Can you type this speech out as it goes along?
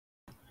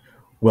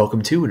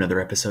Welcome to another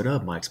episode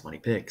of Mike's Money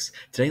Picks.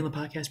 Today on the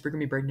podcast, we're going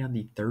to be breaking down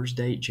the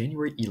Thursday,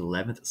 January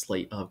 11th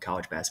slate of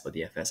college basketball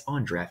DFS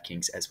on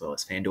DraftKings as well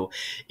as FanDuel.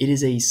 It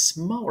is a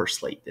smaller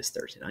slate this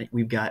Thursday night.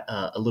 We've got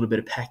a little bit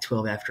of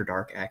Pac-12 after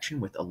dark action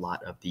with a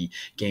lot of the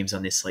games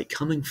on this slate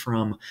coming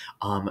from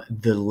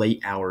the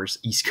late hours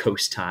East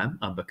Coast time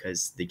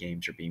because the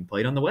games are being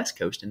played on the West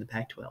Coast in the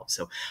Pac-12.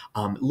 So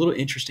a little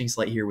interesting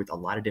slate here with a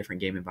lot of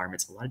different game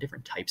environments, a lot of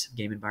different types of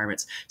game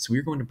environments. So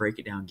we're going to break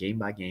it down game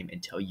by game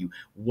and tell you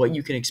what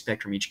you can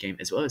expect from each game,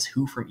 as well as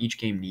who from each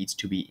game needs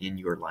to be in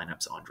your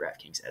lineups on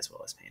DraftKings as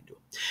well as FanDuel.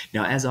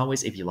 Now, as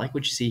always, if you like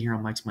what you see here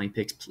on Mike's Money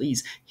Picks,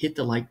 please hit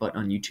the like button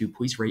on YouTube.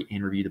 Please rate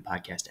and review the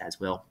podcast as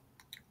well.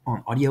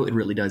 On audio, it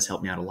really does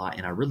help me out a lot,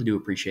 and I really do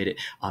appreciate it.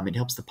 It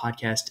helps the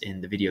podcast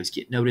and the videos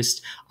get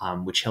noticed,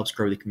 which helps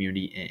grow the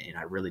community, and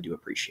I really do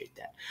appreciate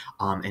that.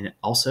 And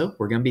also,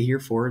 we're going to be here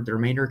for the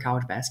remainder of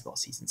college basketball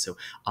season, so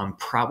I'm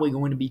probably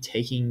going to be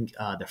taking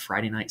the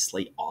Friday night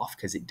slate off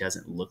because it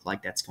doesn't look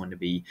like that's going to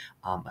be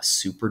a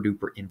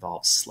super-duper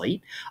involved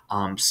slate.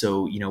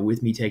 So,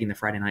 with me taking the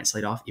Friday night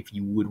slate off, if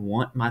you would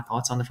want my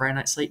thoughts on the Friday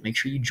night slate, make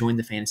sure you join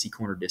the Fantasy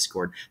Corner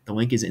Discord. The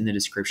link is in the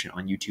description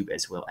on YouTube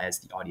as well as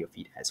the audio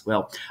feed as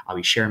well. I'll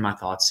be sharing my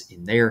thoughts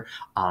in there,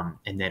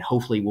 and then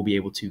hopefully we'll be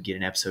able to get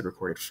an episode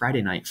recorded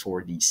Friday night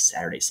for the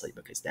Saturday slate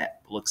because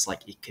that looks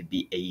like it could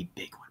be a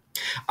big one.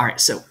 All right,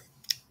 so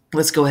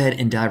let's go ahead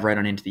and dive right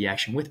on into the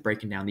action with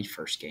breaking down the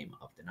first game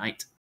of the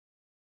night.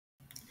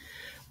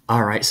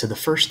 All right, so the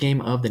first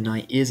game of the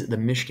night is the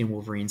Michigan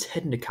Wolverines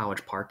heading to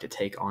College Park to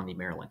take on the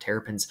Maryland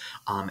Terrapins.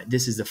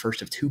 This is the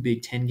first of two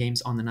Big Ten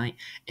games on the night,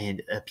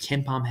 and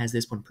KenPom has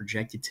this one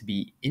projected to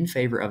be in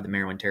favor of the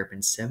Maryland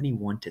Terrapins,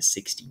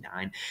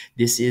 71-69.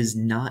 This is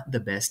not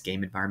the best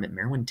game environment.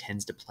 Maryland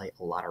tends to play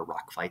a lot of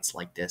rock fights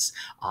like this.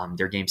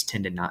 Their games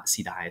tend to not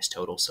see the highest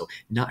total, so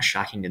not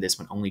shocking that this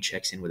one only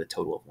checks in with a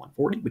total of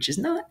 140, which is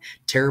not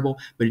terrible,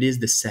 but it is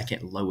the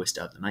second lowest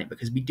of the night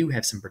because we do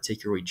have some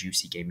particularly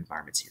juicy game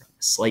environments here on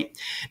the slate.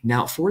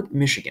 Now, for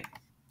Michigan,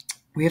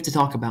 we have to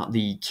talk about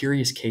the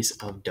curious case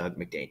of Doug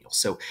McDaniel.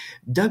 So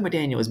Doug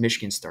McDaniel is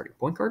Michigan's starting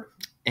point guard,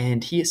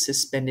 and he is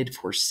suspended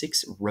for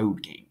 6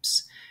 road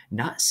games.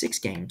 Not 6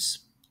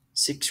 games,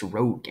 6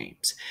 road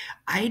games.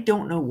 I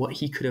don't know what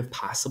he could have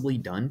possibly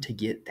done to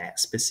get that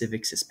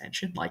specific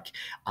suspension. Like,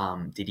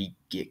 did he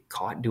get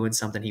caught doing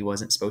something he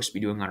wasn't supposed to be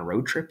doing on a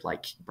road trip,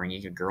 like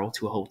bringing a girl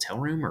to a hotel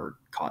room or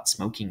caught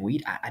smoking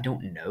weed? I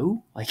don't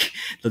know. Like,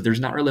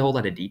 there's not really a whole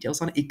lot of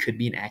details on it. It could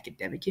be an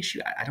academic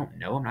issue. I don't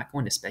know. I'm not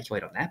going to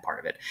speculate on that part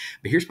of it.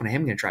 But here's what I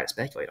am going to try to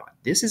speculate on.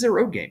 This is a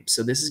road game,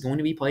 so this is going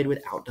to be played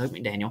without Doug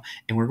McDaniel,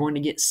 and we're going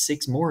to get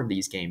 6 more of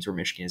these games where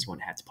Michigan is going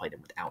to have to play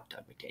them without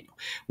Doug McDaniel.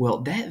 Well,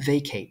 that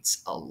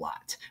vacates a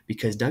lot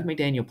because Doug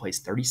McDaniel plays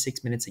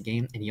 36 minutes a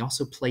game, and he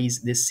also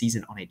plays this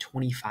season on a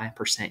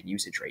 25%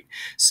 usage rate.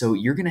 So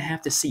you're going to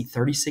have to see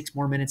 36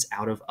 more minutes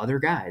out of other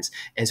guys,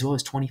 as well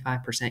as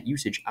 25%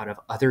 usage out of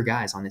other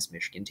guys on this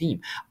Michigan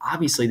team.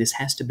 Obviously, this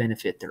has to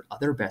benefit their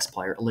other best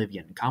player,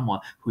 Olivia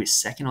Nkamwa, who is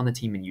second on the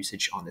team in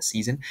usage on the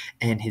season,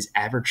 and his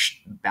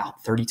average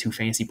about 32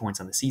 fantasy points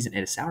on the season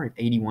at a salary of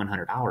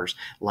 $8,100.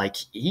 Like,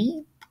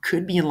 he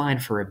could be in line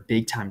for a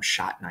big-time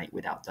shot night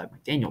without Doug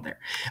McDaniel there.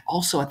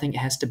 Also, I think it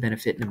has to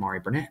benefit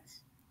Namari Burnett.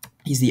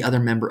 He's the other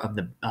member of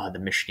the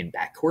Michigan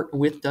backcourt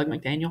with Doug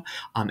McDaniel,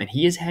 and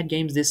he has had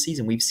games this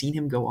season. We've seen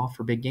him go off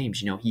for big games.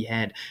 He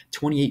had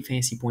 28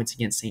 fantasy points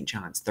against St.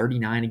 John's,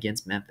 39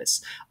 against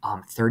Memphis,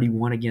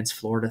 31 against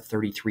Florida,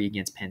 33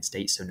 against Penn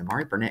State. So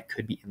Namari Burnett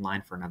could be in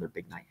line for another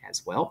big night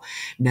as well.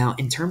 Now,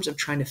 in terms of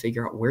trying to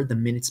figure out where the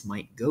minutes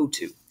might go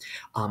to,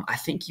 I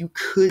think you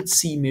could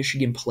see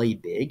Michigan play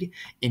big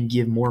and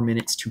give more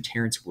minutes to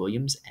Terrence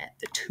Williams at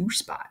the 2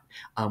 spot,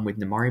 with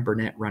Namari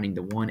Burnett running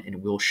the 1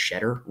 and Will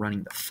Shetter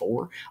running the 4.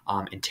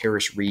 And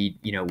Terrace Reed,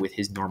 with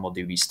his normal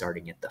duties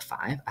starting at the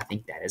 5. I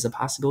think that is a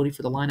possibility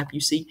for the lineup you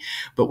see.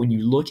 But when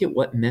you look at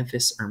what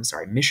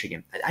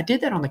Michigan, I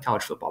did that on the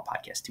college football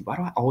podcast too. Why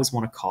do I always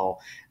want to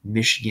call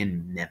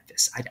Michigan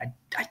Memphis? I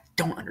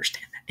don't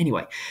understand that.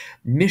 Anyway,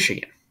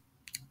 Michigan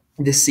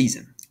this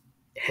season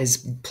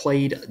has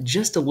played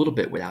just a little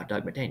bit without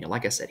Doug McDaniel.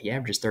 Like I said, he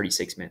averages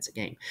 36 minutes a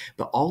game.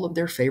 But all of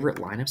their favorite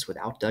lineups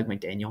without Doug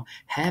McDaniel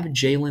have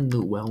Jalen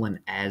Llewellyn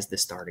as the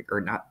starting, or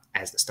not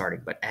as the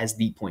starting, but as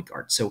the point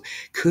guard. So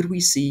could we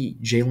see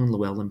Jalen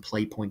Llewellyn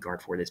play point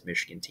guard for this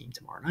Michigan team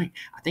tomorrow night?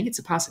 I think it's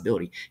a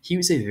possibility. He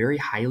was a very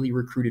highly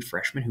recruited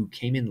freshman who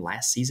came in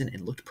last season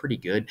and looked pretty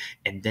good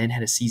and then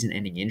had a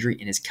season-ending injury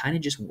and is kind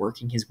of just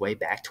working his way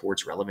back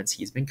towards relevance.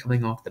 He's been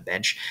coming off the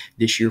bench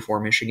this year for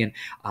Michigan.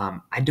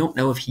 I don't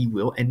know if he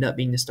will end up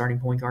being the starting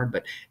point guard,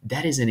 but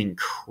that is an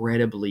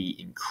incredibly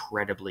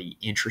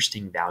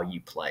interesting value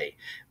play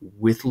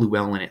with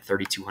Llewellyn at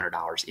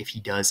 $3,200 if he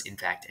does in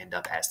fact end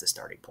up as the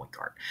starting point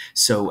guard.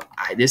 So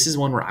this is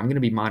one where I'm going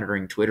to be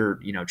monitoring Twitter,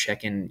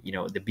 checking,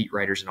 the beat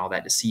writers and all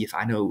that to see if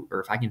I know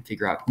or if I can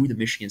figure out who the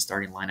Michigan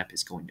starting lineup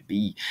is going to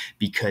be,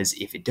 because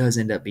if it does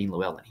end up being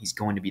Llewellyn, he's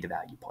going to be the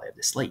value play of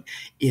the slate.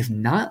 If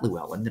not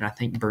Llewellyn, then I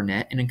think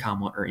Burnett and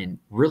Nkamwa are in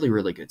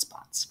really good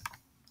spots.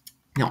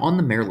 Now, on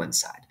the Maryland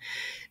side,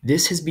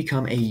 This has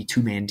become a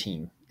two-man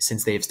team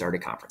since they have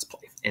started conference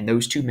play. And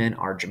those two men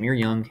are Jameer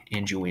Young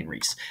and Julian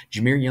Reese.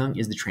 Jameer Young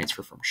is the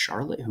transfer from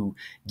Charlotte who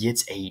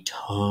gets a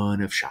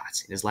ton of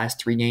shots. In his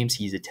last 3 games,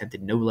 he's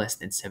attempted no less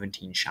than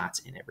 17 shots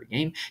in every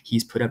game.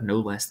 He's put up no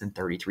less than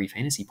 33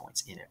 fantasy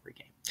points in every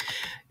game.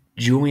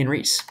 Julian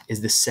Reese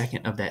is the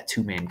second of that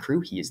two-man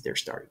crew. He is their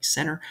starting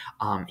center.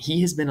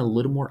 He has been a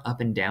little more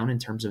up and down in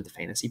terms of the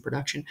fantasy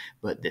production,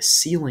 but the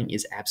ceiling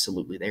is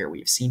absolutely there. We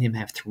have seen him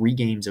have 3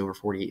 games over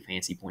 48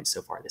 fantasy points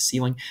so far this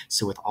ceiling.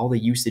 So with all the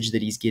usage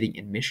that he's getting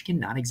in Michigan,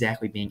 not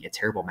exactly being a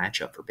terrible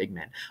matchup for big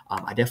men,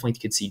 I definitely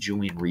could see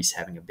Julian Reese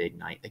having a big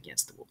night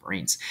against the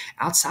Wolverines.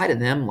 Outside of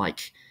them,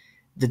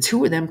 the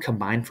two of them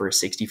combined for a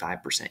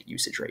 65%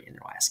 usage rate in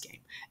their last game,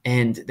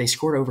 and they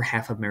scored over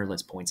half of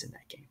Maryland's points in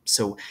that game.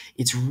 So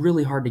it's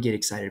really hard to get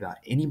excited about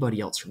anybody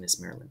else from this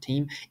Maryland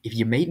team. If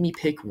you made me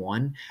pick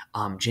one,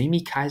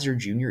 Jamie Kaiser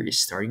Jr. is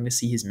starting to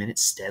see his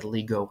minutes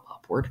steadily go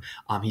upward.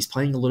 He's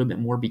playing a little bit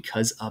more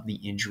because of the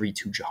injury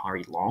to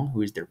Jahari Long,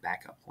 who is their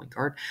backup point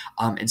guard.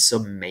 And so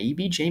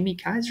maybe Jamie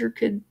Kaiser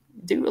could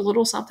do a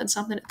little something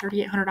at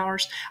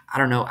 $3,800. I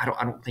don't know. I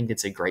don't think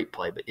it's a great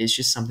play, but it's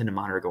just something to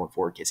monitor going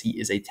forward because he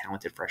is a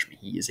talented freshman.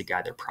 He is a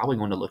guy they're probably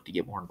going to look to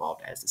get more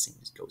involved as the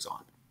season goes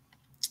on.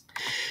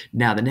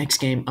 Now, the next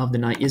game of the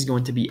night is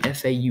going to be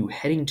FAU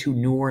heading to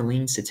New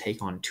Orleans to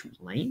take on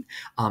Tulane.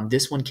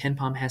 This one,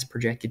 KenPom has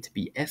projected to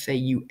be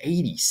FAU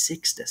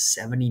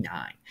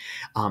 86-79.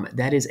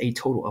 That is a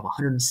total of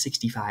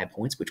 165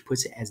 points, which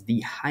puts it as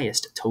the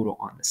highest total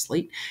on the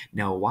slate.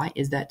 Now, why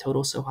is that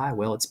total so high?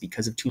 Well, it's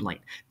because of Tulane.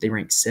 They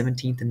rank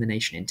 17th in the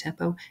nation in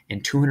tempo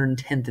and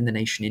 210th in the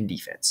nation in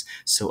defense.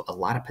 So a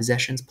lot of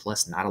possessions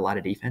plus not a lot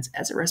of defense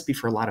as a recipe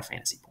for a lot of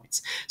fantasy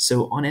points.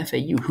 So on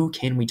FAU, who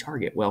can we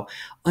target? Well,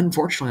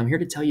 unfortunately, I'm here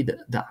to tell you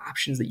that the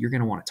options that you're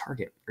going to want to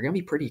target are going to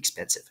be pretty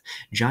expensive.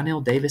 John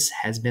L. Davis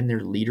has been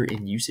their leader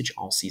in usage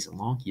all season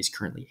long. He is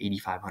currently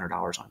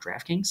 $8,500 on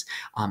DraftKings.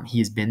 He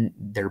has been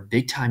their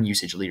big-time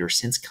usage leader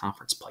since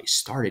conference play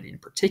started in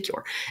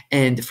particular.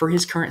 And for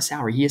his current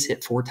salary, he has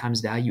hit 4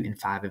 times value in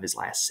 5 of his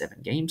last 7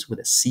 games with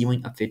a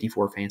ceiling of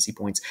 54 fantasy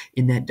points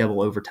in that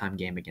double overtime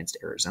game against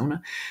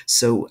Arizona.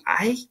 So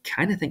I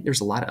kind of think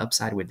there's a lot of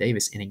upside with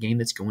Davis in a game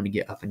that's going to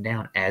get up and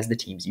down as the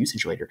team's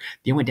usage leader.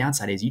 The only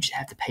downside is you just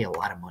have to pay a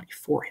lot of money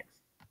for him.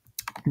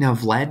 Now,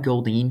 Vlad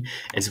Goldine,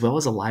 as well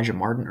as Elijah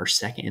Martin, are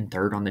second and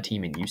third on the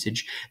team in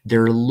usage.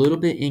 They're a little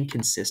bit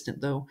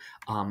inconsistent, though.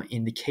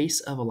 In the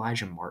case of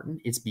Elijah Martin,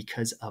 it's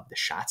because of the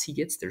shots he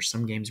gets. There's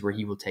some games where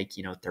he will take,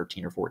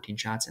 13 or 14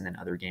 shots, and then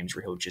other games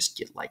where he'll just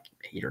get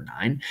 8 or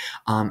 9.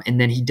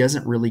 And then he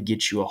doesn't really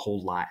get you a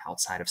whole lot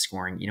outside of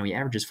scoring. He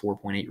averages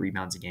 4.8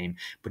 rebounds a game,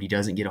 but he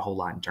doesn't get a whole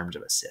lot in terms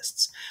of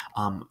assists.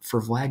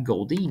 For Vlad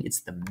Goldine, it's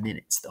the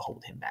minutes that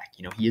hold him back.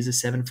 He is a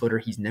 7-footer.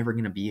 He's never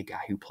going to be a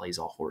guy who plays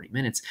all 40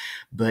 minutes.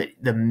 But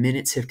the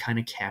minutes have kind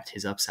of capped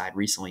his upside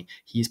recently.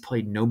 He has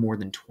played no more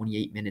than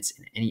 28 minutes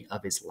in any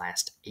of his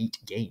last 8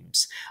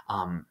 games.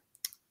 And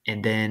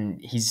then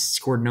he's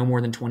scored no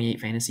more than 28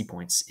 fantasy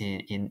points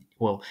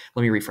well,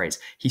 let me rephrase.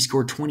 He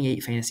scored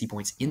 28 fantasy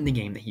points in the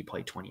game that he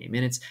played 28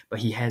 minutes, but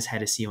he has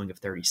had a ceiling of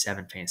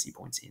 37 fantasy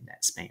points in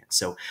that span.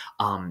 So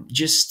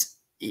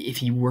if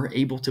he were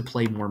able to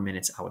play more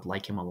minutes, I would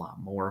like him a lot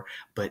more.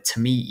 But to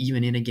me,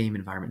 even in a game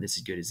environment that's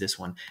as good as this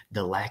one,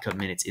 the lack of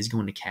minutes is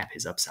going to cap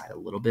his upside a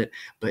little bit.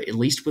 But at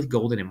least with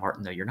Golden and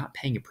Martin, though, you're not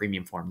paying a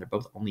premium for them. They're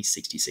both only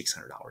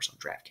 $6,600 on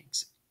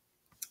DraftKings.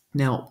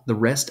 Now, the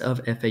rest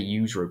of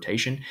FAU's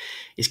rotation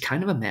is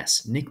kind of a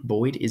mess. Nick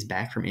Boyd is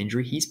back from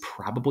injury. He's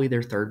probably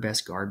their third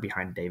best guard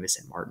behind Davis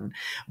and Martin.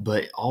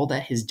 But all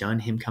that has done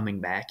him coming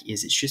back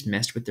is it's just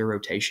messed with their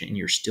rotation, and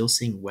you're still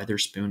seeing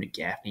Weatherspoon,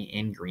 Gaffney,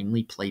 and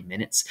Greenlee play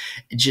minutes.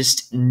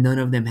 Just none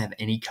of them have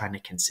any kind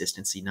of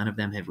consistency. None of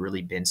them have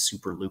really been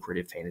super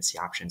lucrative fantasy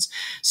options.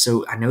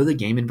 So I know the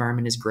game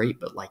environment is great,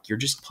 but you're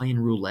just playing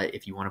roulette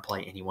if you want to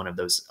play any one of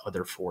those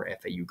other 4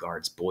 FAU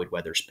guards, Boyd,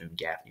 Weatherspoon,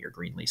 Gaffney, or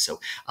Greenlee.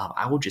 So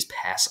I will just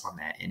pass on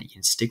that, and you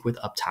can stick with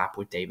up top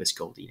with Davis,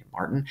 Goldine, and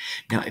Martin.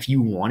 Now, if you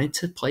wanted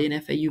to play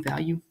an FAU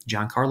value,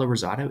 Giancarlo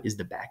Rosado is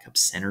the backup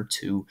center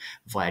to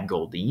Vlad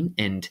Goldine,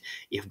 and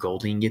if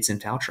Goldine gets in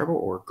foul trouble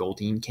or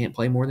Goldine can't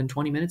play more than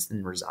 20 minutes,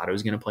 then Rosado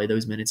is going to play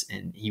those minutes,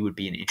 and he would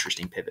be an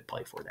interesting pivot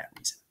play for that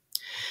reason.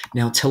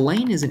 Now,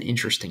 Tulane is an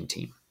interesting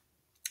team.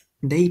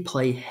 They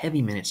play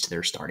heavy minutes to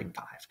their starting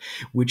 5,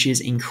 which is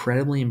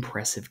incredibly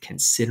impressive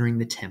considering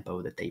the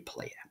tempo that they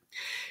play at.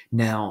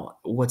 Now,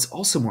 what's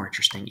also more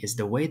interesting is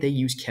the way they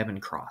use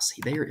Kevin Cross.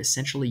 They are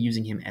essentially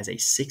using him as a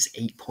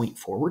 6'8" point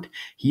forward.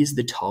 He is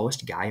the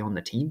tallest guy on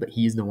the team, but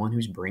he is the one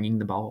who's bringing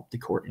the ball up the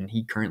court, and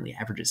he currently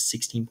averages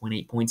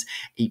 16.8 points,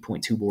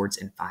 8.2 boards,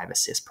 and 5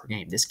 assists per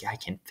game. This guy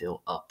can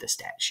fill up the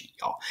stat sheet,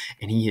 y'all,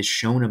 and he has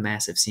shown a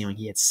massive ceiling.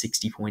 He had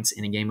 60 points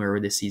in a game earlier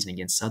this season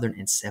against Southern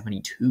and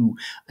 72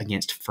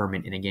 against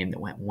Furman in a game that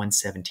went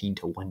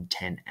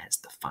 117-110 as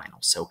the final.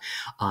 So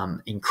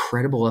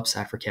incredible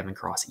upside for Kevin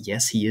Cross.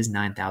 Yes, he is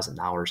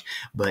 $9,000,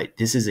 but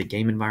this is a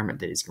game environment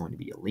that is going to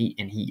be elite,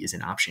 and he is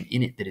an option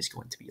in it that is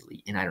going to be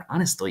elite. And I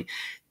honestly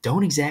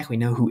don't exactly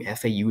know who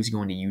FAU is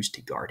going to use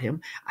to guard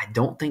him. I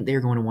don't think they're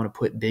going to want to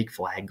put big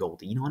flag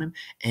Goldine on him,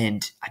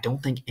 and I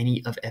don't think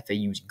any of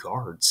FAU's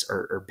guards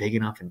are big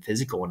enough and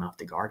physical enough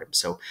to guard him.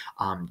 So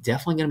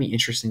definitely going to be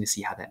interesting to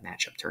see how that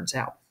matchup turns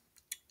out.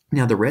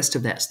 Now, the rest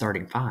of that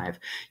starting five,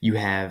 you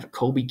have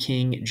Colby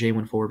King,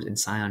 Jalen Forbes, and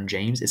Sion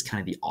James is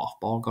kind of the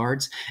off-ball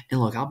guards. And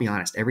look, I'll be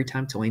honest, every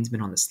time Tulane's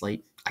been on the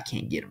slate, I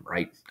can't get him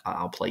right.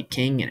 I'll play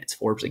King and it's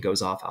Forbes that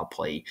goes off. I'll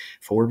play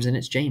Forbes and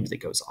it's James that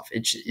goes off.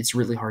 It's a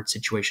really hard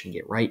situation to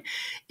get right.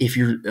 If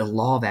you're a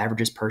law of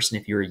averages person,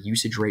 if you're a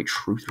usage rate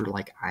truther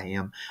like I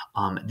am,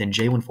 then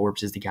Jalen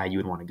Forbes is the guy you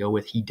would want to go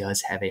with. He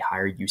does have a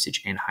higher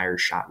usage and higher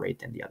shot rate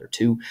than the other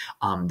two.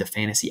 The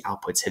fantasy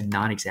outputs have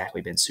not exactly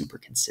been super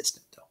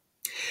consistent, though.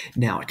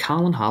 Now,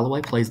 Colin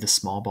Holloway plays the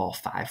small ball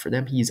 5 for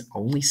them. He's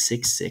only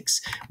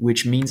 6'6",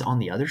 which means on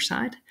the other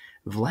side,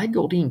 Vlad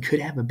Goldine could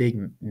have a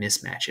big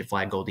mismatch if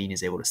Vlad Goldine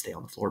is able to stay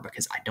on the floor,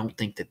 because I don't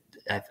think that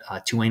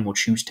Tulane will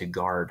choose to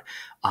guard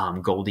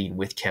Goldine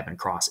with Kevin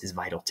Cross is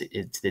vital to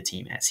the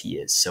team as he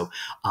is. So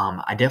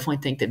I definitely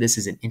think that this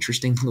is an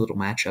interesting little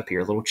matchup here,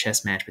 a little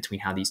chess match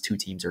between how these two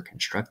teams are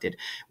constructed,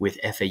 with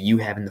FAU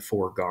having the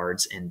 4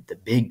 guards and the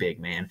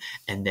big man,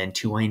 and then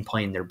Tulane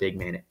playing their big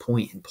man at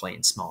point and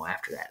playing small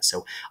after that.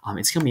 So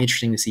it's going to be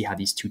interesting to see how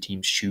these two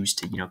teams choose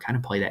to, kind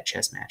of play that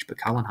chess match. But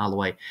Colin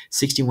Holloway,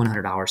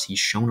 $6,100, he's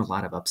shown a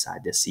lot of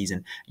upside this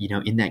season.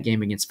 In that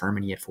game against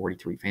Furman, he had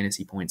 43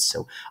 fantasy points.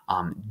 So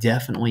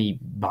definitely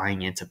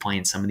buying into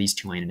playing some of these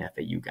Tulane and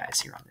FAU guys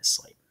here on this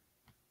slate.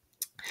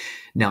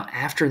 Now,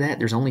 after that,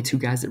 there's only 2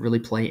 guys that really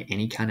play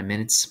any kind of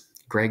minutes,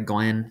 Greg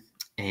Glenn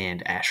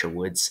and Asher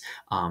Woods.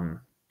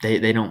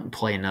 They don't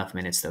play enough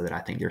minutes, though, that I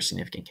think they're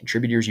significant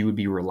contributors. You would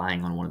be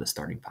relying on one of the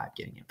starting 5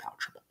 getting in foul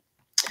trouble.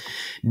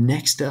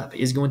 Next up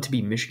is going to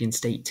be Michigan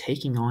State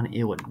taking on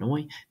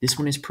Illinois. This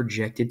one is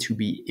projected to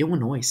be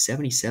Illinois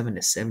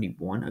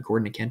 77-71,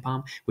 according to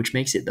KenPom, which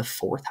makes it the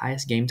 4th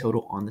highest game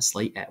total on the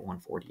slate at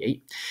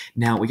 148.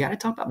 Now, we got to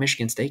talk about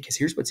Michigan State, because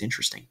here's what's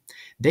interesting.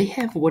 They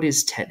have what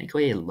is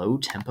technically a low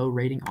tempo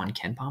rating on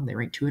KenPom. They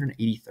rank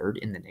 283rd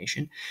in the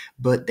nation,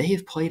 but they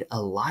have played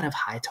a lot of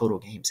high total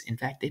games. In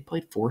fact, they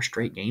played 4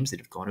 straight games that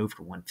have gone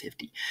over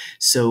 150.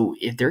 So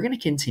if they're going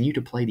to continue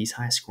to play these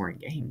high scoring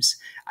games,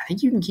 I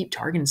think you can keep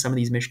targeting some of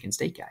these Michigan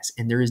State guys.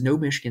 And there is no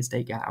Michigan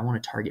State guy I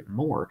want to target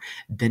more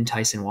than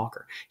Tyson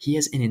Walker. He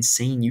has an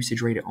insane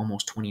usage rate at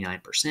almost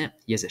 29%.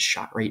 He has a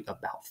shot rate of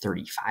about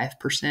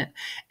 35%.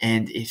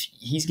 And if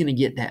he's going to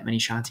get that many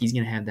shots, he's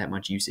going to have that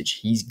much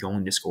usage, he's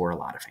going to score a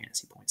lot of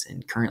fantasy points.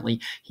 And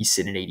currently, he's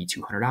sitting at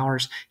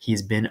 $8,200. He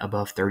has been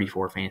above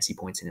 34 fantasy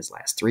points in his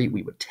last 3.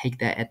 We would take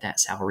that at that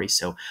salary.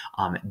 So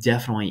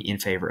definitely in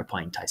favor of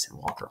playing Tyson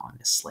Walker on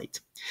this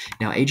slate.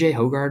 Now, A.J.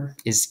 Hoggard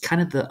is kind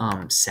of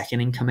the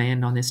second in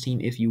command on this team,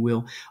 if you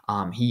will.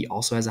 He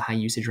also has a high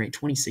usage rate,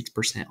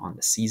 26% on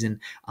the season,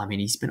 and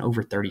he's been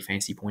over 30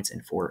 fantasy points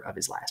in 4 of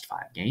his last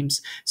 5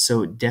 games.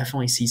 So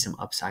definitely see some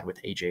upside with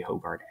A.J.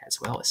 Hoggard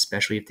as well,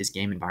 especially if this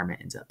game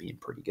environment ends up being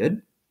pretty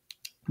good.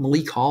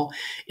 Malik Hall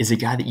is a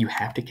guy that you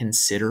have to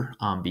consider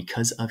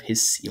because of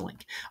his ceiling.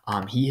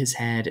 He has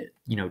had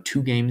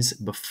 2 games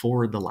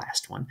before the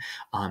last one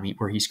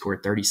where he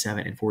scored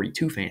 37 and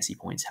 42 fantasy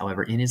points.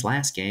 However, in his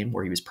last game,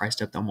 where he was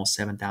priced up to almost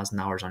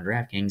 $7,000 on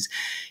DraftKings,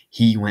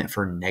 he went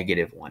for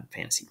 -1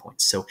 fantasy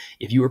points. So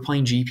if you were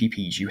playing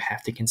GPPs, you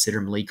have to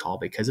consider Malik Hall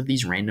because of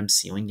these random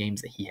ceiling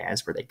games that he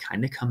has where they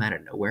kind of come out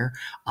of nowhere.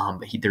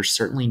 But there's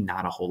certainly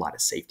not a whole lot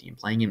of safety in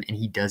playing him, and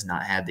he does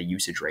not have the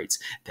usage rates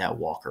that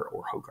Walker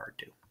or Hoggard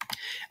do.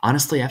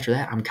 Honestly, after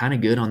that, I'm kind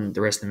of good on the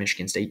rest of the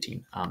Michigan State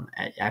team.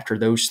 After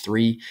those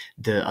 3,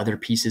 the other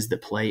pieces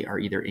that play are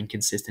either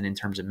inconsistent in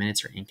terms of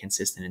minutes or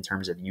inconsistent in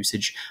terms of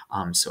usage.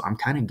 So I'm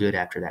kind of good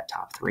after that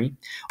top 3.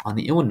 On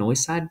the Illinois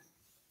side,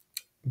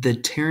 the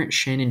Terrence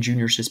Shannon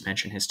Jr.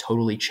 suspension has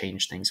totally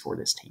changed things for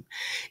this team.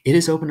 It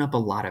has opened up a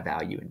lot of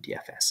value in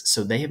DFS.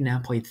 So they have now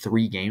played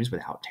 3 games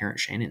without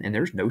Terrence Shannon, and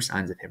there's no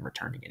signs of him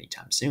returning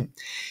anytime soon.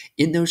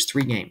 In those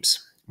 3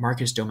 games,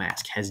 Marcus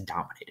Domask has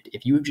dominated.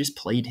 If you have just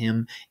played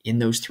him in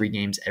those 3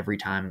 games every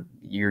time,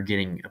 you're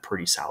getting a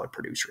pretty solid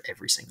producer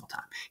every single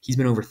time. He's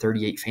been over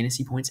 38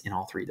 fantasy points in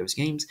all 3 of those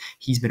games.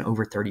 He's been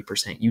over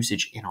 30%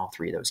 usage in all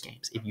 3 of those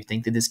games. If you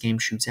think that this game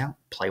shoots out,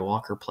 play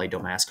Walker, play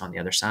Domask on the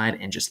other side,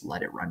 and just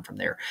let it run from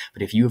there.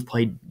 But if you have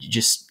played,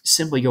 just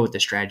simply go with the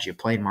strategy of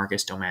playing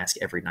Marcus Domask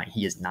every night.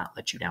 He has not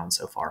let you down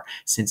so far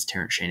since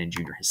Terrence Shannon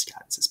Jr. has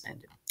gotten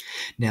suspended.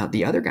 Now,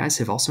 the other guys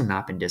have also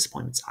not been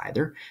disappointments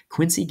either.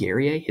 Quincy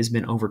Guerrier has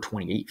been over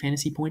 28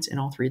 fantasy points in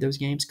all 3 of those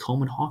games.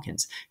 Coleman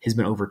Hawkins has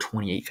been over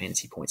 28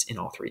 fantasy points in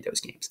all 3 of those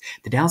games.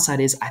 The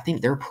downside is I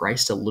think they're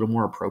priced a little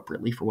more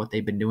appropriately for what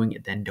they've been doing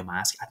than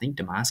Domask. I think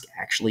Domask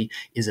actually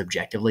is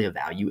objectively a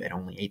value at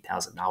only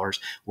 $8,000,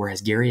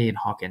 whereas Guerrier and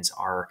Hawkins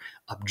are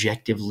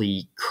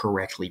objectively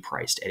correctly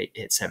priced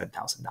at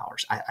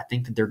 $7,000. I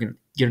think that they're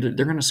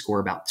going to score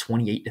about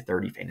 28 to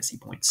 30 fantasy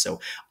points. So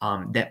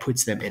that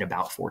puts them at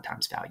about 4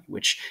 times value,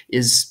 which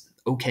is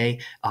okay.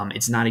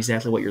 It's not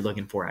exactly what you're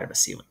looking for out of a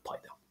ceiling play,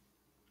 though.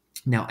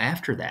 Now,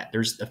 after that,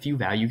 there's a few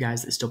value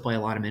guys that still play a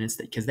lot of minutes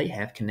because they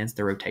have condensed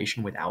their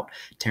rotation without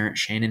Terrence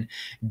Shannon.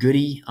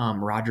 Goody,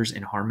 Rogers,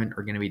 and Harmon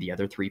are going to be the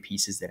other three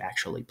pieces that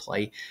actually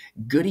play.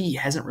 Goody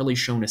hasn't really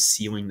shown a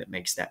ceiling that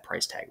makes that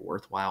price tag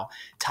worthwhile.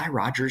 Ty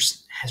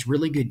Rogers has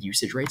really good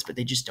usage rates, but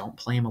they just don't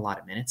play him a lot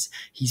of minutes.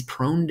 He's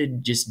prone to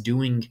just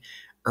doing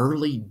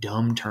early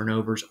dumb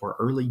turnovers or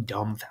early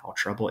dumb foul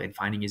trouble and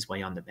finding his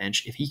way on the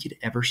bench. If he could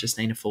ever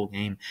sustain a full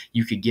game,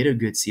 you could get a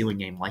good ceiling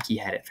game like he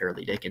had at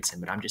Fairleigh Dickinson,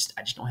 but I just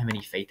don't have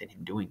any faith in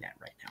him doing that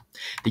right now.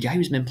 The guy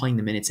who's been playing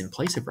the minutes in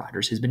place of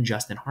Rodgers has been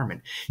Justin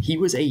Harmon. He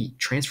was a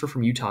transfer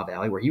from Utah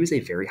Valley where he was a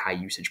very high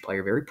usage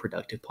player, very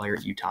productive player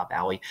at Utah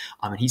Valley,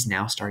 and he's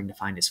now starting to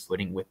find his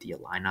footing with the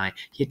Illini.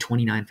 He had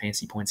 29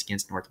 fantasy points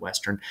against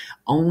Northwestern,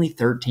 only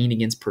 13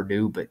 against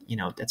Purdue, but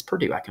that's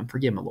Purdue. I can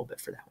forgive him a little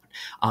bit for that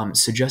one.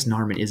 So Justin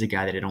Harmon is a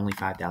guy that at only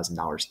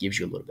 $5,000 gives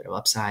you a little bit of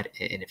upside.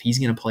 And if he's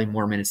going to play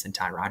more minutes than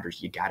Ty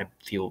Rogers, you got to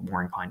feel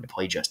more inclined to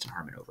play Justin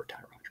Harmon over Ty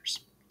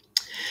Rogers.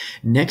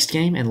 Next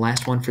game and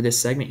last one for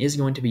this segment is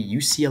going to be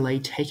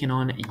UCLA taking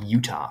on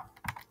Utah.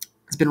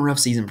 It's been a rough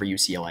season for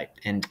UCLA,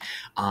 and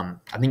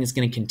I think it's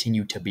going to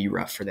continue to be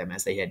rough for them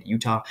as they head to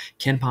Utah.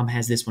 KenPom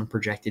has this one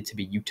projected to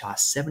be Utah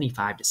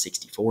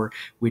 75-64,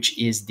 which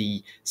is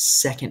the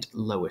second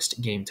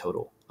lowest game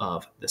total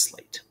of the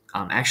slate.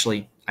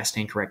 Actually, I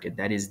stand corrected.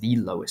 That is the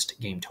lowest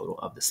game total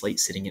of the slate,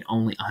 sitting at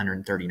only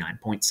 139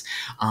 points.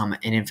 And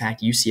in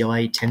fact,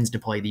 UCLA tends to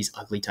play these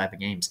ugly type of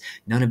games.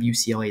 None of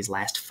UCLA's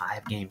last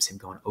 5 games have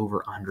gone over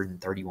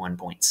 131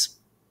 points.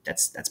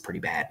 That's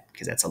pretty bad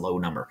because that's a low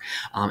number.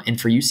 And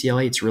for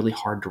UCLA, it's really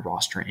hard to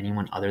roster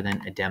anyone other than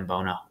Adem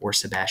Bona or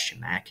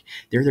Sebastian Mack.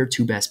 They're their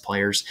two best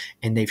players,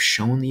 and they've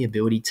shown the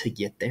ability to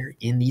get there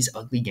in these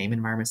ugly game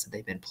environments that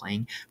they've been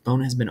playing.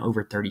 Bona has been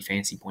over 30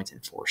 fantasy points in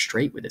 4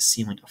 straight with a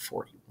ceiling of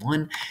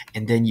 41.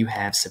 And then you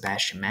have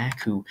Sebastian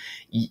Mack, who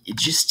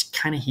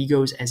he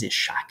goes as his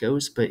shot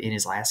goes, but in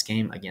his last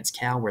game against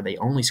Cal, where they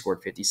only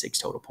scored 56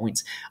 total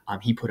points,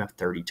 he put up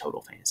 30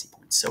 total fantasy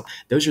points. So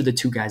those are the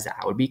two guys that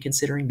I would be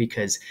considering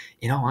because,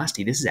 in all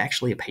honesty, this is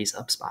actually a pace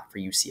up spot for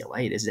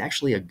UCLA. This is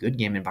actually a good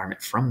game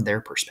environment from their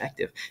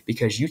perspective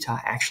because Utah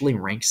actually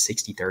ranks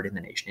 63rd in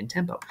the nation in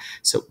tempo.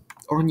 So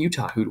on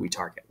Utah, who do we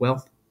target?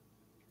 Well,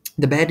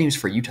 the bad news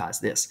for Utah is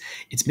this.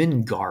 It's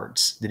been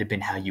guards that have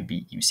been how you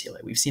beat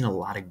UCLA. We've seen a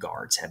lot of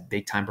guards have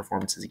big-time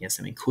performances against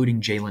them,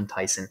 including Jalen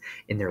Tyson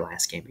in their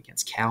last game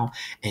against Cal.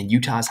 And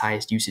Utah's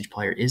highest usage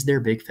player is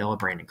their big fella,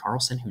 Brandon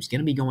Carlson, who's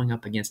going to be going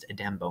up against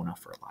Adem Bona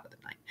for a lot of the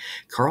night.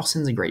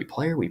 Carlson's a great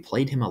player. We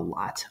played him a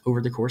lot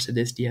over the course of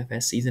this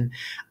DFS season.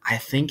 I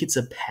think it's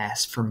a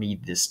pass for me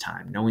this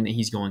time, knowing that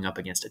he's going up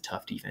against a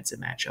tough defensive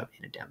matchup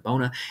in Adem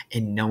Bona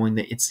and knowing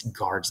that it's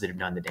guards that have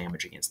done the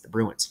damage against the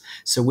Bruins.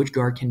 So which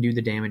guard can do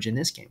the damage in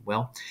this game?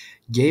 Well,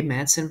 Gabe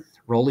Madsen,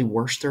 Rolly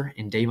Worcester,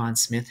 and Davon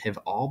Smith have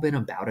all been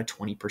about a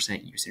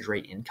 20% usage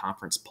rate in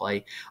conference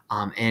play.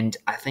 And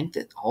I think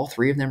that all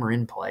three of them are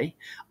in play.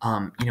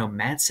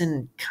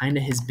 Madsen kind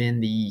of has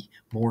been the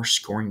more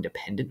scoring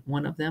dependent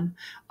one of them.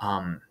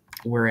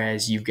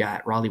 Whereas you've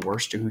got Raleigh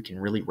Worcester, who can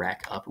really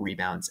rack up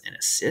rebounds and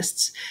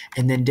assists.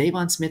 And then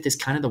Davon Smith is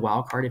kind of the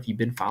wild card. If you've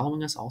been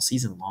following us all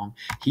season long,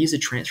 he is a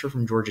transfer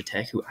from Georgia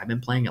Tech who I've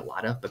been playing a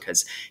lot of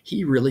because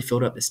he really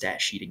filled up the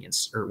stat sheet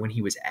when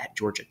he was at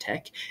Georgia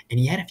Tech. And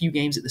he had a few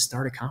games at the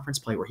start of conference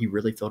play where he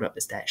really filled up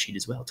the stat sheet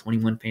as well.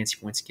 21 fantasy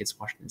points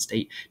against Washington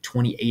State,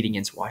 28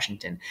 against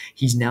Washington.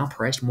 He's now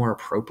priced more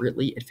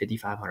appropriately at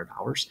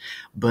 $5,500.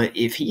 But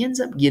if he ends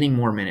up getting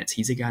more minutes,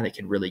 he's a guy that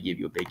can really give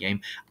you a big game.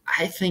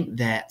 I think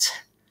that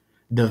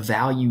the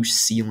value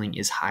ceiling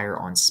is higher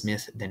on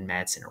Smith than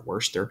Madsen or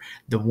Worcester.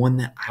 The one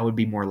that I would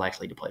be more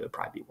likely to play would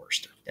probably be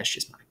Worcester. That's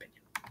just my opinion.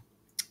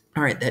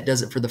 All right, that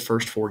does it for the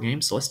first 4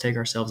 games. So let's take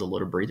ourselves a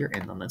little breather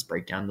and then let's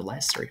break down the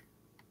last 3.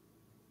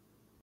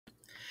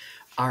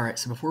 All right,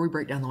 so before we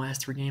break down the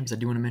last 3 games, I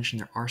do want to mention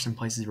there are some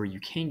places where you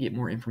can get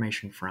more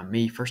information from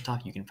me. First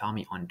off, you can follow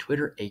me on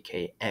Twitter,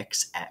 aka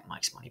X at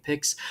Mike's Money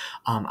Picks.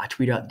 I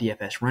tweet out the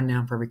DFS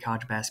rundown for every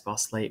college basketball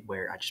slate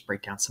where I just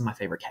break down some of my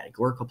favorite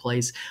categorical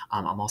plays.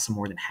 I'm also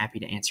more than happy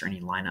to answer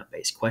any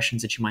lineup-based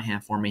questions that you might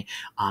have for me.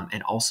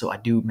 And also, I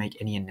do make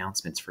any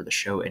announcements for the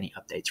show, any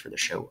updates for the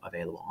show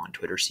available on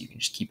Twitter, so you can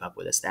just keep up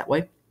with us that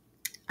way.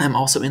 I'm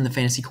also in the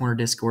Fantasy Corner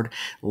Discord.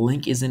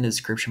 Link is in the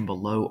description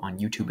below on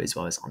YouTube as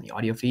well as on the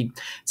audio feed.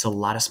 It's a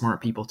lot of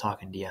smart people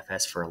talking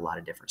DFS for a lot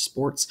of different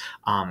sports.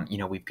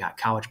 We've got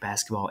college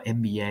basketball,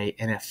 NBA,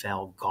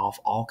 NFL, golf,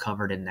 all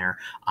covered in there.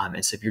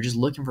 And so if you're just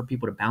looking for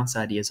people to bounce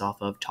ideas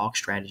off of, talk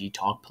strategy,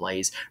 talk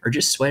plays, or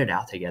just sweat it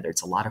out together,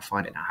 it's a lot of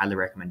fun, and I highly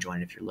recommend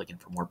joining if you're looking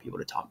for more people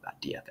to talk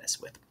about DFS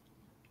with.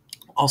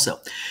 Also,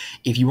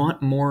 if you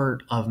want more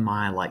of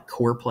my like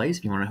core plays,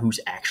 if you want to know who's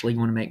actually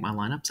going to make my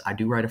lineups, I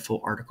do write a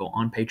full article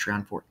on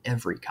Patreon for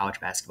every college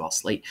basketball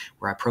slate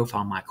where I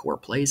profile my core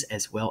plays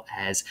as well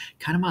as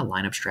kind of my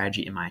lineup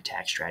strategy and my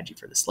attack strategy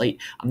for the slate.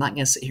 I'm not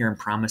going to sit here and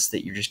promise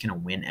that you're just going to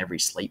win every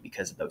slate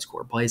because of those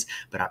core plays,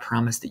 but I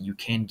promise that you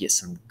can get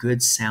some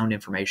good sound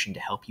information to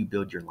help you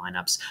build your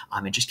lineups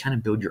and just kind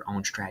of build your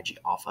own strategy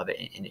off of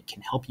it. And it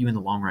can help you in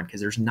the long run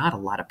because there's not a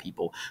lot of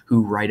people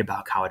who write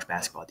about college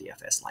basketball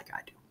DFS like I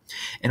do.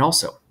 And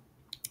also,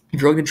 if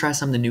you're looking to try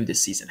something new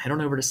this season, head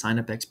on over to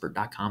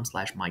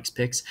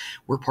signupexpert.com/Mike'sPicks.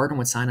 We're partnering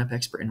with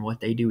SignUpExpert, and what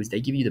they do is they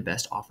give you the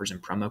best offers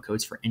and promo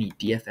codes for any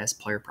DFS,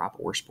 player prop,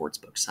 or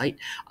sportsbook site.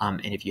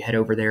 And if you head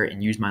over there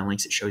and use my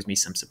links, it shows me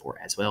some support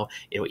as well.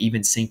 It'll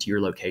even sync to your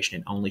location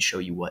and only show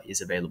you what is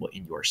available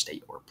in your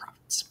state or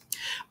province.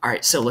 All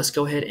right, so let's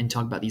go ahead and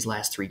talk about these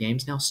last three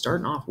games now,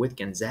 starting off with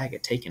Gonzaga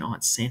taking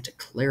on Santa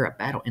Clara,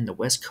 battle in the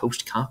West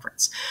Coast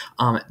Conference.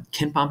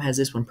 KenPom has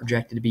this one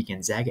projected to be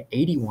Gonzaga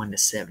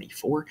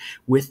 81-74,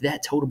 with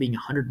that total being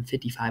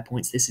 155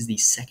 points. This is the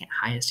second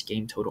highest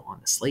game total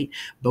on the slate.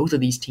 Both of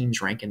these teams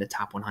rank in the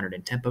top 100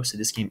 in tempo, so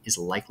this game is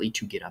likely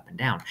to get up and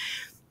down.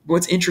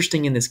 What's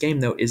interesting in this game,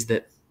 though, is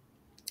that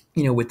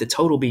with the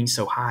total being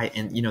so high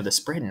and the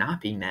spread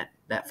not being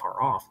that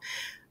far off,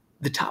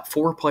 the top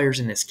four players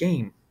in this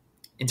game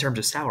in terms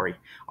of salary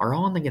are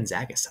all on the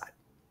Gonzaga side.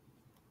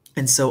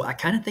 And so I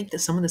kind of think that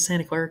some of the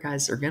Santa Clara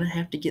guys are going to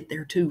have to get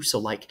there too.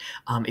 So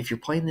if you're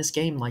playing this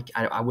game,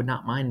 I would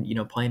not mind,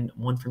 playing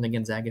one from the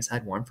Gonzaga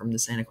side, one from the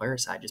Santa Clara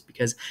side, just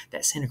because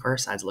that Santa Clara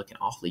side is looking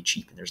awfully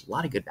cheap and there's a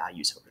lot of good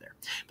values over there.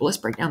 But let's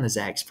break down the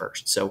Zags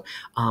first. So,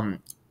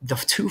 the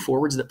two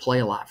forwards that play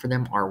a lot for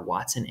them are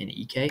Watson and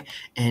Ike,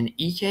 and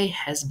Ike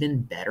has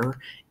been better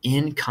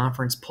in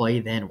conference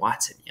play than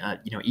Watson.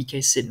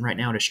 Ike's sitting right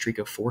now at a streak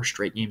of 4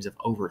 straight games of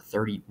over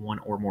 31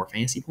 or more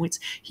fantasy points.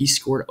 He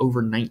scored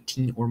over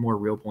 19 or more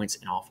real points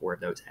in all 4 of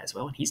those as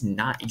well, and he's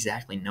not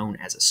exactly known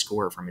as a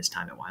scorer from his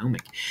time at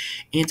Wyoming.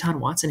 Anton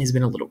Watson has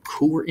been a little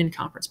cooler in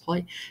conference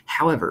play.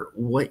 However,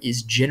 what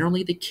is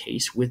generally the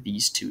case with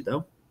these two,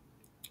 though,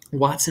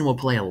 Watson will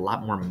play a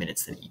lot more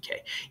minutes than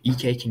Ike.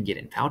 Ike can get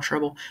in foul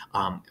trouble.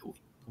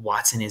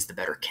 Watson is the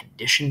better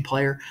conditioned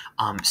player.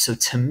 So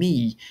to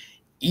me,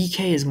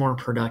 Ike is more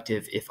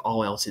productive if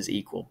all else is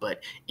equal.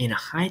 But in a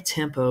high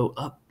tempo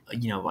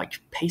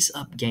pace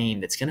up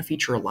game that's going to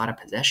feature a lot of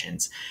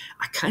possessions,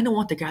 I kind of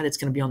want the guy that's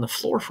going to be on the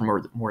floor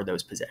for more of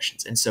those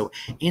possessions. And so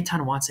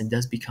Anton Watson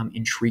does become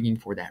intriguing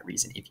for that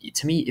reason. If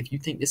you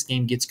think this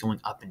game gets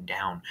going up and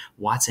down,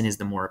 Watson is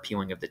the more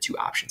appealing of the two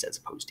options as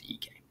opposed to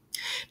Ike.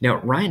 Now,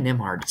 Ryan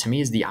Nembhard, to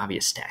me, is the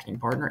obvious stacking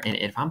partner, and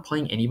if I'm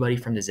playing anybody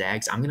from the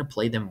Zags, I'm going to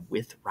play them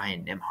with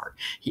Ryan Nembhard.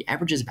 He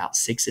averages about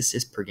 6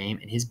 assists per game,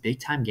 and his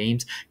big-time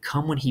games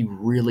come when he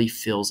really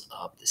fills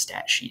up the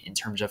stat sheet in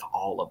terms of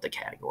all of the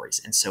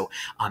categories. And so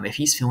if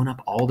he's filling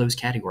up all those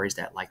categories,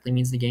 that likely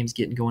means the game's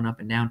going up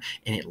and down,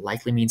 and it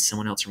likely means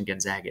someone else from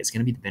Gonzaga is going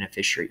to be the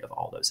beneficiary of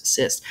all those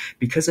assists.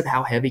 Because of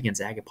how heavy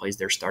Gonzaga plays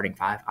their starting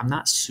 5, I'm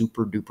not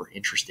super-duper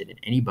interested in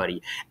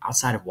anybody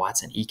outside of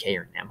Watson, Ike,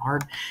 or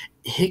Nembhard.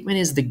 Hickman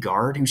is the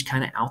guard who's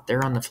kind of out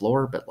there on the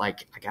floor, but I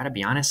got to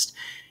be honest,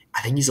 I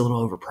think he's a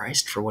little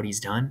overpriced for what he's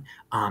done.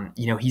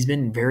 He's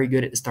been very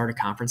good at the start of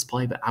conference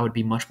play, but I would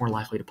be much more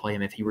likely to play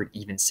him if he were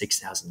even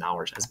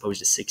 $6,000 as opposed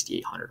to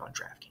 $6,800 on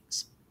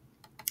DraftKings.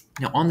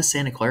 Now, on the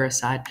Santa Clara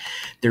side,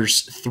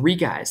 there's 3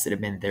 guys that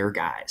have been their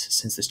guys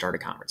since the start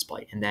of conference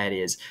play, and that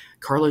is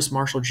Carlos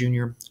Marshall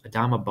Jr.,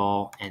 Adama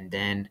Ball, and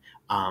then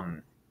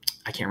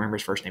I can't remember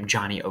his first name,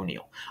 Johnny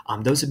O'Neal.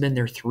 Those have been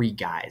their 3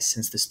 guys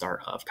since the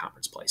start of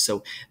conference play.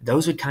 So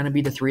those would kind of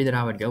be the 3 that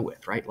I would go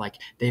with, right?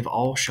 They've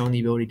all shown the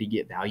ability to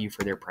get value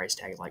for their price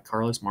tag. Like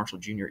Carlos Marshall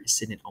Jr. is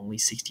sitting at only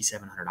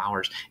 $6,700,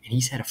 and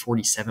he's had a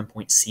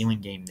 47-point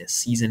ceiling game this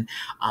season.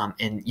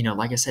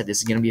 Like I said, this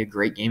is going to be a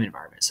great game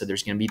environment, so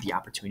there's going to be the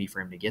opportunity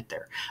for him to get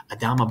there.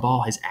 Adama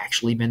Ball has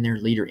actually been their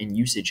leader in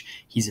usage.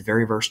 He's a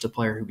very versatile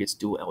player who gets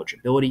dual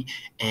eligibility,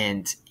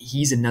 and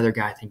he's another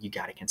guy I think you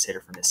got to consider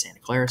from the Santa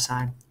Clara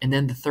side. And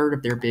then the third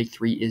of their big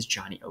 3 is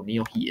Johnny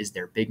O'Neal. He is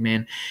their big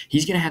man.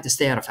 He's going to have to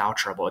stay out of foul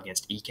trouble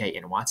against Ike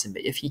and Watson,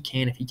 but if he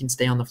can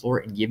stay on the floor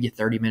and give you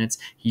 30 minutes,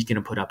 he's going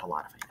to put up a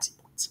lot of fantasy points.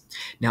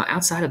 Now,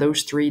 outside of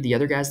those 3, the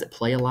other guys that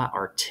play a lot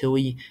are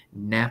Tilly,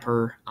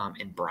 Napper,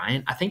 and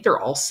Bryant. I think they're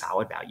all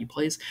solid value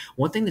plays.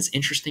 One thing that's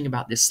interesting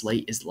about this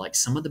slate is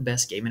some of the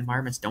best game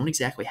environments don't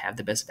exactly have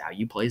the best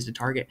value plays to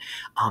target.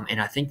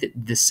 And I think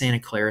that the Santa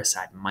Clara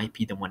side might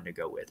be the one to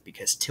go with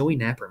because Tilly,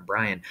 Napper, and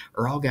Bryant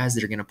are all guys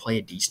that are going to play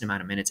a decent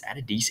amount of minutes at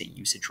a decent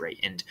usage rate.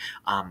 And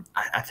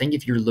I think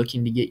if you're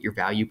looking to get your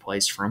value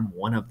plays from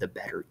one of the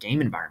better game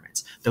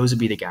environments, those would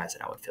be the guys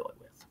that I would fill it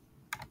with.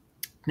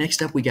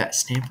 Next up, we got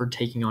Stanford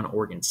taking on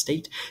Oregon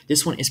State.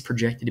 This one is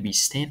projected to be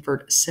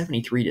Stanford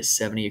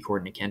 73-70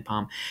 according to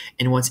KenPom.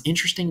 And what's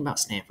interesting about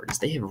Stanford is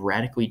they have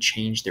radically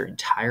changed their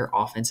entire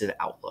offensive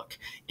outlook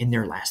in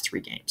their last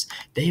 3 games.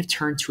 They have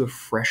turned to a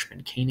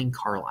freshman, Kanan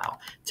Carlisle,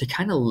 to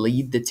kind of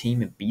lead the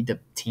team and be the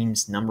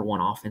team's number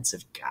 1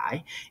 offensive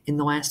guy in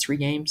the last 3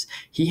 games.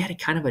 He had a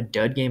kind of a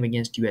dud game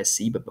against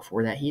USC, but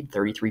before that, he had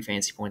 33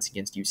 fantasy points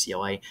against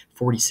UCLA,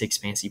 46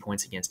 fantasy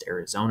points against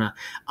Arizona.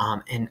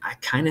 And I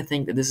kind of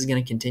think that this is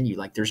going to continue.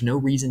 Like, there's no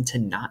reason to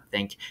not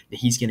think that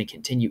he's going to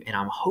continue, and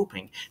I'm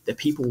hoping that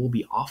people will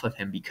be off of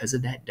him because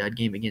of that dud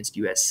game against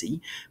USC.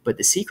 But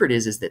the secret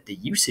is that the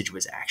usage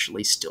was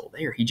actually still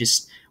there. He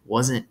just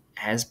wasn't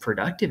as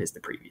productive as the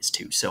previous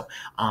 2. So,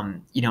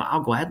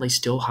 I'll gladly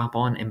still hop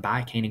on and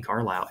buy Kanan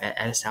Carlisle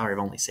at a salary of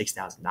only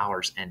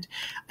 $6,000. And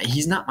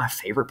he's not my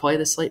favorite play of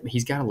the slate, but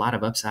he's got a lot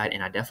of upside,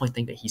 and I definitely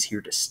think that he's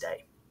here to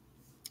stay.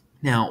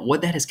 Now, what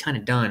that has kind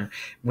of done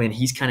when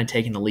he's kind of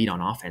taken the lead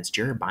on offense,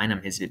 Jared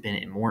Bynum has been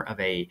in more of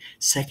a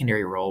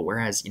secondary role,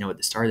 whereas, at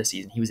the start of the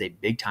season, he was a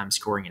big-time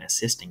scoring and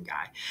assisting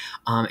guy.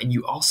 And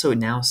you also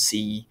now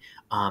see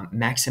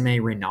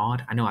Maxime Renaud.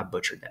 I know I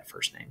butchered that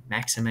first name.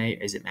 Maxime,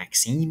 is it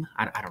Maxime?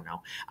 I don't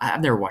know.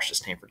 I've never watched a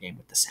Stanford game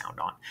with the sound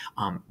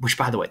on, which,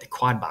 by the way, the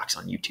quad box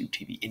on YouTube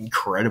TV,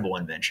 incredible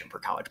invention for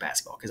college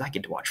basketball, because I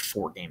get to watch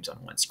 4 games on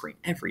one screen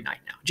every night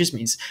now. It just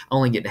means I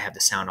only get to have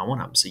the sound on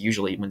one of them. So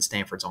usually when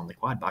Stanford's on the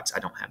quad box, I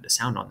don't have the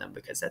sound on them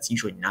because that's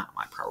usually not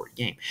my priority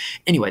game.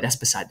 Anyway, that's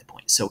beside the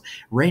point. So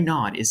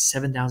Renaud is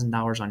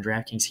 $7,000 on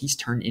DraftKings. He's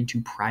turned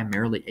into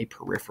primarily a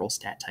peripheral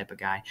stat type of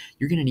guy.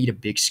 You're going to need a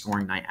big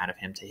scoring night out of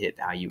him to hit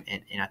value,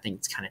 and I think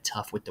it's kind of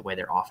tough with the way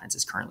their offense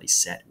is currently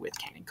set with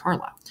Kanan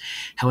Carlisle.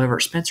 However,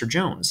 Spencer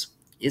Jones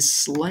is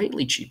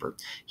slightly cheaper.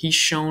 He's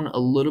shown a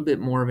little bit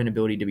more of an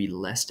ability to be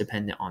less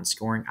dependent on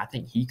scoring. I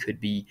think he could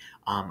be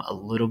a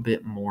little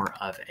bit more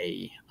of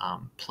a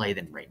play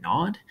than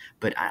Renaud,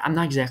 but I'm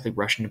not exactly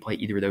rushing to play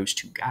either of those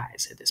 2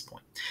 guys at this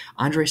point.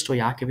 Andrei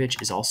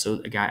Stojakovic is also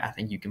a guy I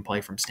think you can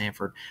play from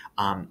Stanford.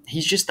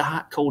 He's just the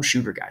hot, cold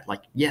shooter guy.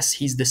 Like, yes,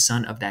 he's the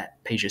son of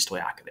that Peja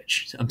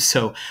Stojakovic.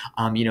 So,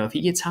 if he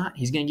gets hot,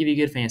 he's going to give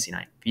you a good fantasy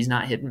night. If he's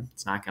not hitting,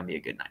 it's not going to be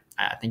a good night.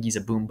 I think he's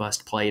a boom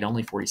bust play at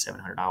only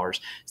 $4,700.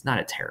 It's not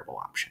a terrible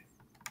option.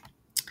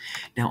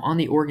 Now, on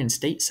the Oregon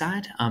State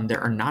side, there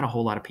are not a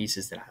whole lot of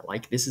pieces that I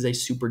like. This is a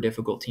super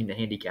difficult team to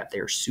handicap. They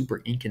are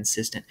super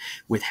inconsistent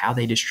with how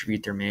they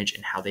distribute their minutes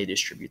and how they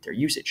distribute their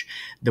usage.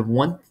 The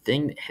one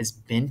thing that has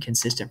been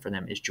consistent for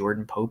them is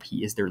Jordan Pope.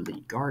 He is their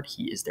lead guard.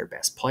 He is their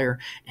best player,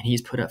 and he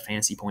has put up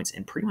fantasy points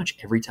in pretty much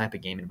every type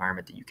of game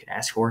environment that you could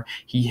ask for.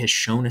 He has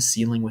shown a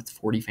ceiling with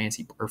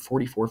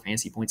 44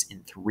 fantasy points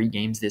in 3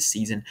 games this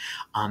season,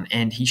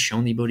 and he's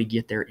shown the ability to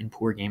get there in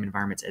poor game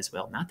environments as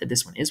well. Not that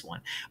this one is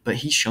one, but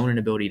he's shown an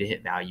ability to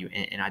hit value,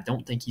 and I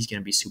don't think he's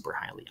going to be super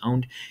highly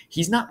owned.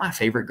 He's not my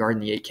favorite guard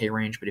in the 8K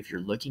range, but if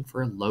you're looking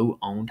for a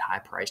low-owned,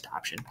 high-priced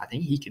option, I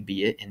think he could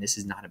be it, and this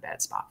is not a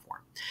bad spot for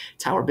him.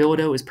 Tyler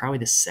Bilodeau is probably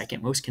the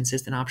second most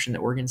consistent option that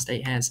Oregon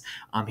State has.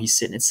 He's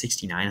sitting at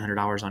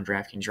 $6,900 on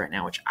DraftKings right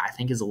now, which I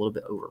think is a little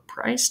bit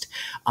overpriced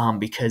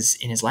because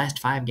in his last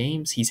 5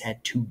 games, he's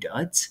had 2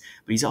 duds,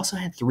 but he's also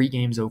had 3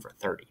 games over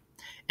 30.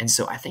 And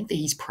so I think that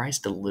he's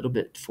priced a little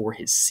bit for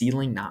his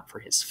ceiling, not for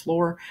his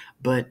floor.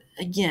 But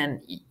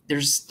again,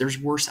 there's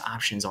worse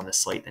options on the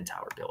slate than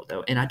Tyler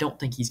Bilodeau, and I don't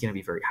think he's going to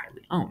be very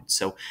highly owned.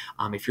 So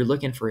if you're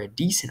looking for a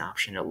decent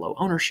option at low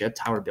ownership,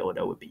 Tyler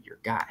Bilodeau would be your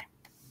guy.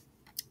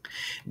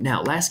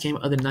 Now, last game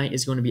of the night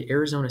is going to be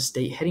Arizona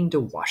State heading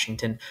to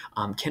Washington.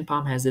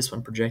 KenPom has this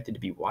one projected to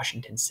be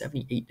Washington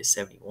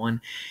 78-71.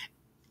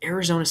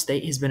 Arizona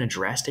State has been a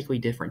drastically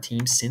different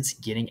team since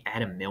getting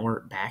Adam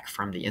Miller back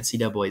from the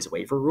NCAA's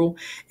waiver rule,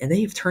 and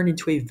they have turned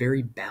into a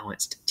very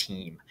balanced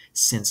team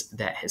since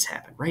that has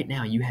happened. Right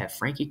now, you have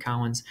Frankie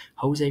Collins,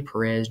 Jose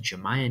Perez,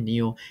 Jemiah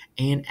Neal,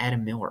 and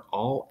Adam Miller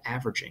all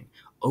averaging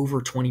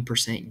over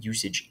 20%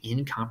 usage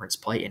in conference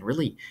play, and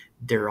really,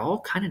 they're all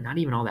kind of not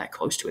even all that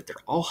close to it. They're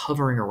all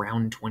hovering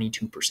around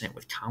 22%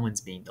 with Collins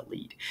being the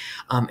lead.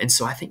 And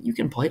so I think you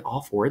can play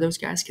all 4 of those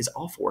guys because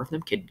all 4 of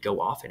them could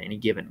go off at any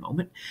given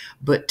moment.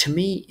 But to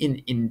me,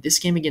 in this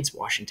game against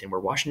Washington,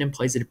 where Washington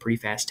plays at a pretty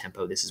fast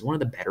tempo, this is one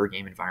of the better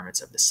game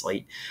environments of the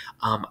slate.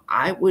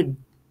 I would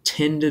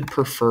tend to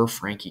prefer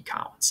Frankie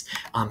Collins.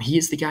 He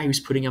is the guy who's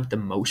putting up the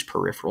most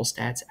peripheral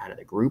stats out of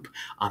the group.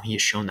 He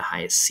has shown the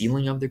highest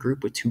ceiling of the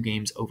group with 2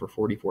 games over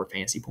 44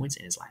 fantasy points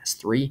in his last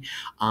 3.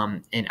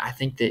 And I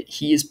think that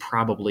he is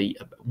probably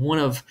one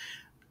of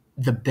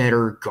the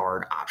better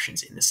guard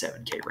options in the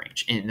 7K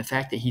range. And the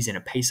fact that he's in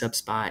a pace-up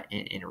spot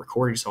and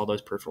recording all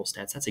those peripheral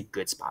stats, that's a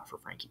good spot for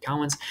Frankie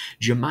Collins.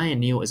 Jemiah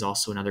Neal is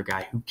also another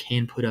guy who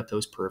can put up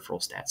those peripheral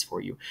stats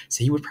for you.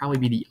 So he would probably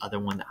be the other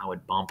one that I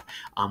would bump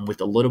with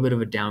a little bit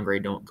of a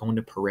downgrade going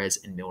to Perez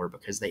and Miller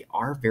because they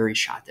are very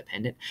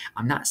shot-dependent.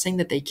 I'm not saying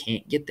that they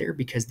can't get there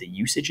because the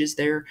usage is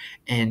there,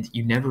 and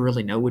you never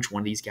really know which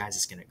one of these guys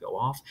is going to go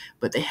off,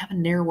 but they have a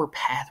narrower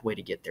pathway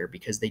to get there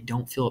because they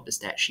don't fill up the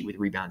stat sheet with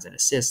rebounds and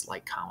assists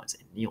like Collins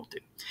and Neal do.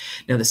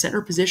 Now, the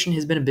center position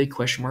has been a big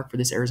question mark for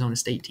this Arizona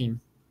State team.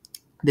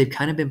 They've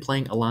kind of been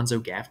playing Alonzo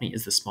Gaffney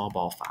as the small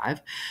ball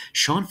five.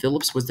 Sean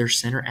Phillips was their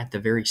center at the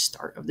very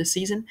start of the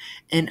season,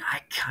 and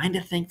I kind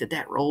of think that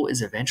that role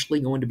is eventually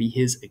going to be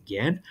his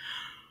again,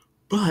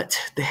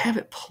 but they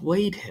haven't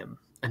played him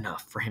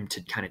enough for him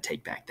to kind of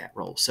take back that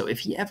role. So if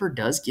he ever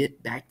does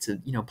get back to,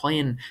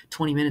 playing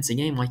 20 minutes a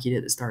game like he did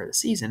at the start of the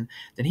season,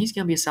 then he's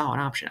going to be a solid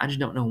option. I just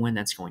don't know when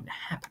that's going to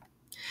happen.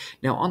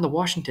 Now, on the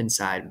Washington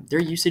side, their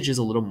usage is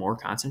a little more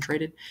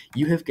concentrated.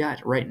 You have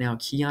got right now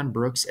Keon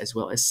Brooks as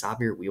well as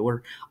Xavier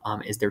Wheeler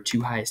as their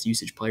two highest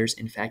usage players.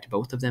 In fact,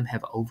 both of them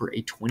have over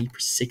a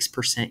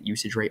 26%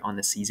 usage rate on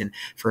the season.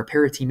 For a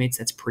pair of teammates,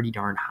 that's pretty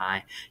darn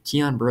high.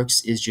 Keon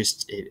Brooks is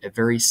just a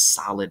very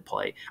solid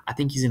play. I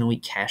think he's an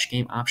elite cash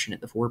game option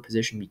at the forward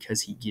position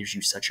because he gives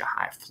you such a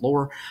high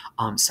floor.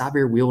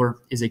 Xavier Wheeler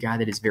is a guy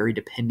that is very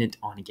dependent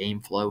on game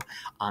flow.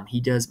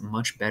 He does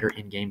much better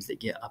in games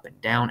that get up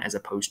and down as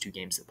opposed to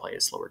games that play at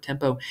a slower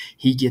tempo.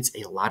 He gets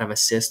a lot of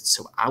assists,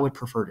 so I would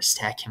prefer to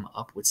stack him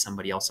up with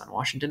somebody else on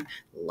Washington,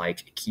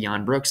 like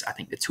Keon Brooks. I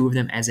think the two of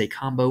them as a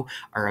combo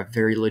are a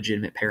very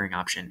legitimate pairing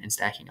option and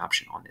stacking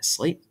option on this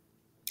slate.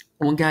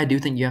 One guy I do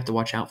think you have to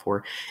watch out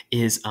for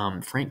is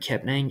Frank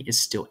Kepnang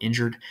is still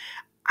injured.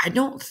 I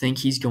don't think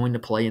he's going to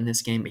play in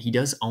this game, but he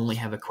does only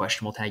have a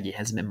questionable tag. He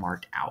hasn't been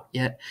marked out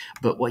yet.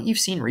 But what you've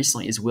seen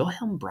recently is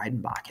Wilhelm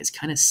Breidenbach has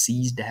kind of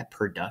seized that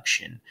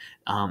production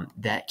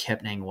that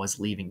Kepnang was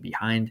leaving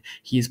behind.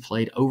 He has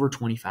played over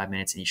 25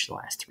 minutes in each of the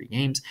last 3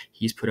 games.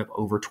 He's put up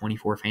over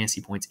 24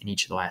 fantasy points in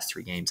each of the last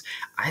 3 games.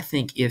 I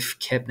think if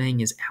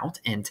Kepnang is out,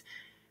 and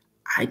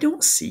I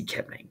don't see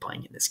Kepnang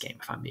playing in this game,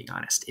 if I'm being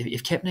honest.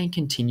 If Kepnang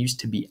continues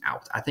to be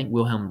out, I think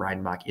Wilhelm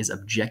Breidenbach is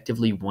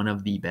objectively one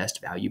of the best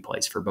value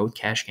plays for both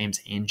cash games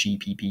and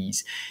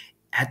GPPs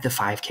at the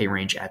 5K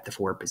range at the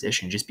forward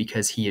position, just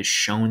because he has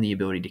shown the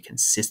ability to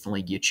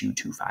consistently get you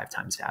to 5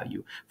 times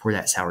value for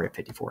that salary of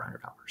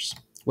 $5,400.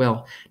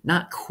 Well,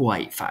 not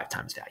quite 5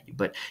 times value,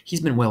 but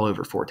he's been well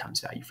over 4 times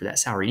value for that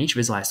salary in each of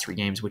his last 3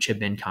 games, which have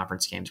been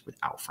conference games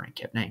without Frank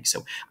Kepnang.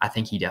 So I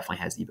think he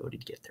definitely has the ability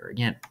to get there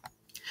again.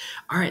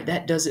 All right,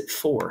 that does it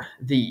for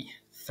the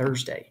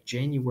Thursday,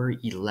 January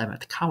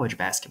 11th college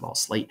basketball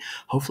slate.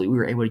 Hopefully we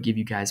were able to give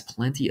you guys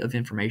plenty of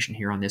information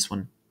here on this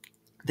one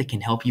that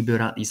can help you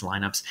build out these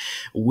lineups.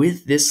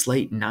 With this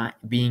slate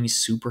not being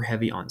super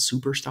heavy on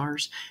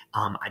superstars,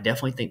 I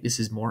definitely think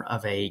this is more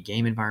of a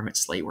game environment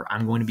slate where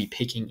I'm going to be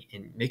picking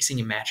and mixing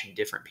and matching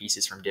different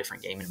pieces from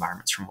different game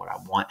environments from what I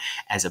want,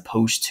 as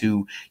opposed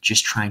to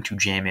just trying to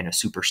jam in a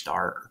superstar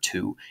or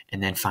two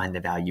and then find the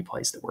value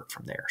plays that work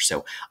from there.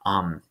 So,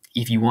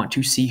 if you want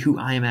to see who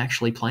I am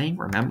actually playing,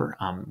 remember,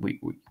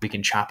 we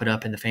can chop it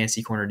up in the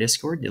Fantasy Corner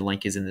Discord. The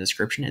link is in the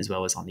description as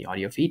well as on the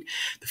audio feed.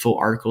 The full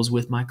articles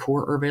with my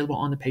core are available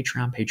on the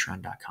Patreon,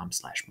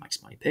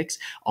 patreon.com/MikesMoneyPicks.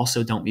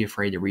 Also, don't be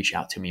afraid to reach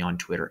out to me on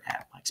Twitter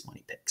at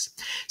MikesMoneyPicks.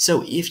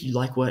 So if you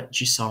like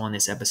what you saw on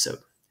this episode,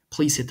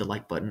 please hit the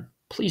like button.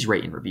 Please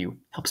rate and review.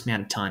 Helps me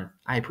out a ton.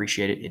 I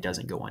appreciate it. It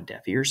doesn't go on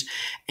deaf ears.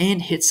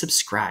 And hit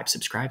subscribe.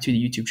 Subscribe to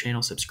the YouTube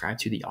channel. Subscribe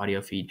to the audio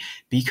feed,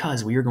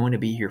 because we are going to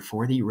be here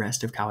for the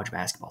rest of college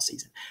basketball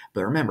season.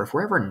 But remember, if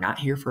we're ever not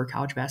here for a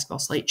college basketball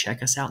slate,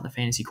 check us out in the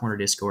Fantasy Corner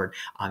Discord.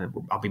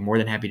 I'll be more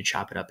than happy to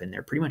chop it up in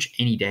there pretty much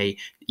any day.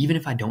 Even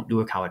if I don't do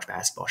a college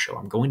basketball show,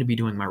 I'm going to be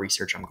doing my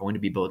research. I'm going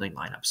to be building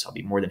lineups. So I'll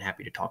be more than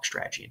happy to talk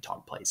strategy and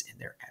talk plays in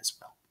there as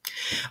well.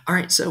 All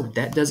right, so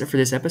that does it for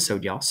this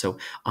episode, y'all. So,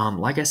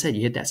 like I said,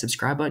 you hit that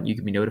subscribe button. You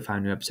can be notified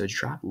when new episodes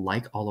drop,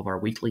 like all of our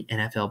weekly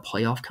NFL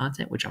playoff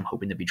content, which I'm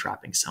hoping to be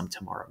dropping some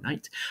tomorrow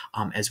night,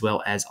 as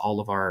well as all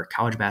of our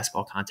college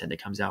basketball content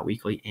that comes out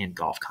weekly and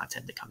golf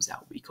content that comes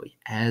out weekly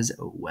as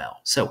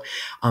well. So,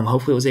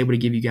 hopefully I was able to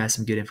give you guys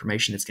some good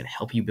information that's going to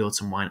help you build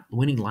some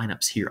winning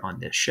lineups here on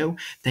this show.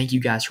 Thank you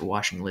guys for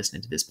watching and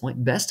listening to this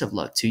point. Best of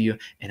luck to you,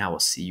 and I will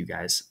see you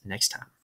guys next time.